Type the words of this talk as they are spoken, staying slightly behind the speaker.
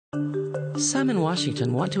Some in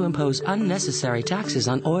Washington want to impose unnecessary taxes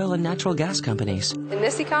on oil and natural gas companies. In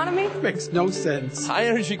this economy? Makes no sense. High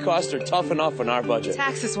energy costs are tough enough on our budget.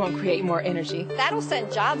 Taxes won't create more energy. That'll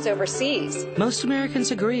send jobs overseas. Most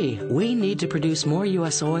Americans agree we need to produce more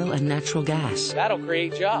U.S. oil and natural gas. That'll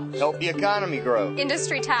create jobs. Help the economy grow.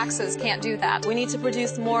 Industry taxes can't do that. We need to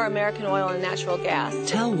produce more American oil and natural gas.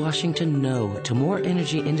 Tell Washington no to more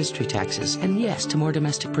energy industry taxes and yes to more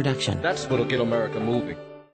domestic production. That's what'll get America moving.